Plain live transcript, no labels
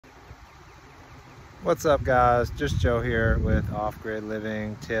What's up, guys? Just Joe here with Off-Grid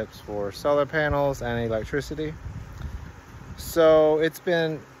Living tips for solar panels and electricity. So it's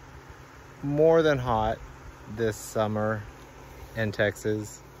been more than hot this summer in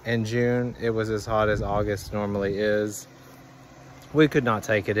Texas. In June, it was as hot as August normally is. We could not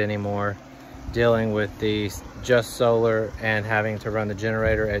take it anymore, dealing with the just solar and having to run the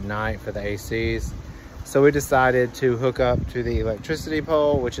generator at night for the ACs. So we decided to hook up to the electricity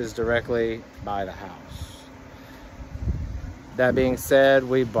pole, which is directly by the house. That being said,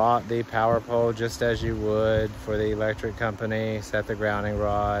 we bought the power pole just as you would for the electric company, set the grounding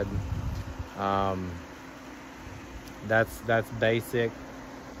rod. That's basic.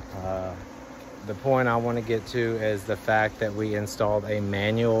 The point I want to get to is the fact that we installed a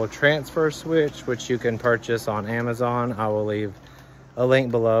manual transfer switch, which you can purchase on Amazon. I will leave a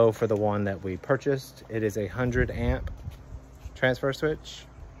link below for the one that we purchased. It is a 100 amp transfer switch,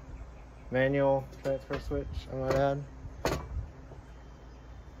 manual transfer switch, I might add.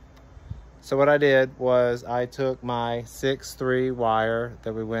 So what I did was I took my 6'3" wire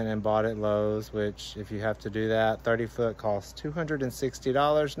that we went and bought at Lowe's, which if you have to do that, 30 foot costs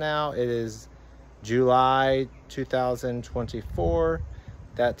 $260 now. It is July 2024.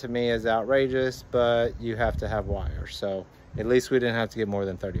 That to me is outrageous, but you have to have wire. So at least we didn't have to get more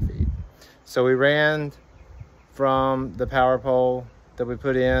than 30 feet. So we ran from the power pole that we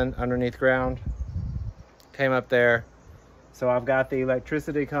put in underneath ground, came up there. So I've got the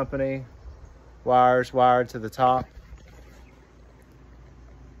electricity company wires wired to the top.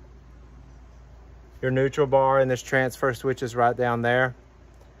 Your neutral bar and this transfer switch is right down there.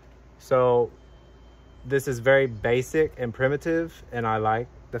 So this is very basic and primitive, and I like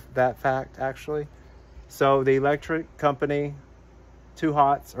that fact actually. So the electric company 2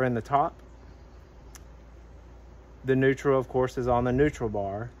 hots are in the top. The neutral, of course, is on the neutral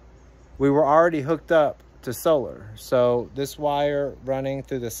bar. We were already hooked up to solar. So this wire running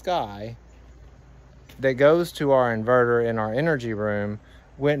through the sky that goes to our inverter in our energy room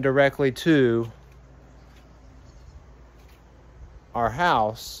went directly to our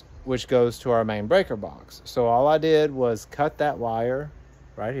house, which goes to our main breaker box. So all I did was cut that wire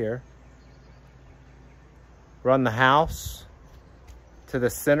right here, run the house to the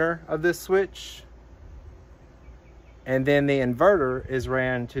center of this switch, and then the inverter is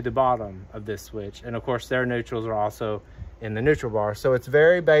ran to the bottom of this switch. And of course their neutrals are also in the neutral bar. So it's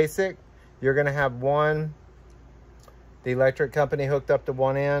very basic. You're gonna have the electric company hooked up to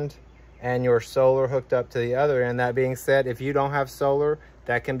one end and your solar hooked up to the other end. That being said, if you don't have solar,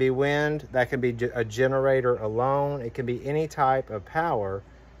 that can be wind, that can be a generator alone, it can be any type of power,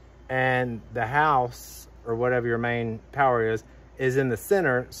 and the house, or whatever your main power is in the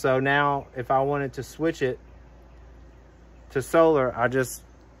center. So now if I wanted to switch it to solar, I just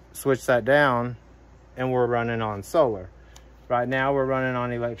switch that down and we're running on solar. Right now we're running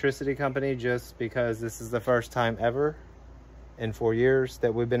on electricity company just because this is the first time ever in 4 years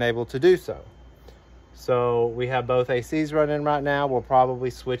that we've been able to do so. So we have both ACs running right now. We'll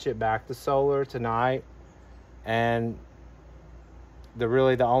probably switch it back to solar tonight. And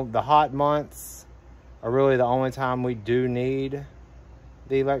the hot months are really the only time we do need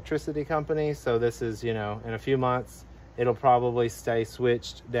the electricity company. So this is, you know, in a few months, it'll probably stay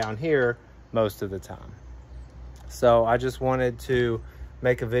switched down here most of the time. So I just wanted to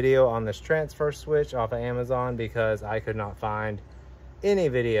make a video on this transfer switch off of Amazon because I could not find any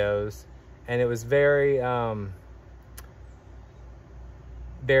videos, and it was very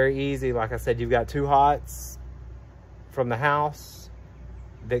easy. Like I said, you've got 2 hots from the house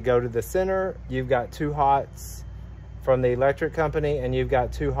that go to the center. You've got 2 hots from the electric company, and you've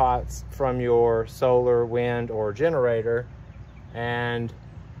got 2 hots from your solar, wind, or generator. And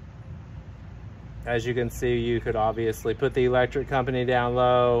as you can see, you could obviously put the electric company down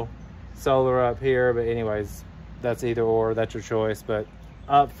low, solar up here, but anyways, that's either or, that's your choice. But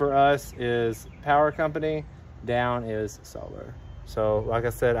up for us is power company, down is solar. So like I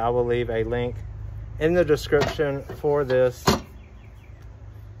said, I will leave a link in the description for this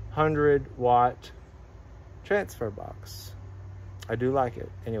 100-watt transfer box. I do like it.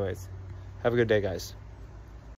 Anyways, have a good day, guys.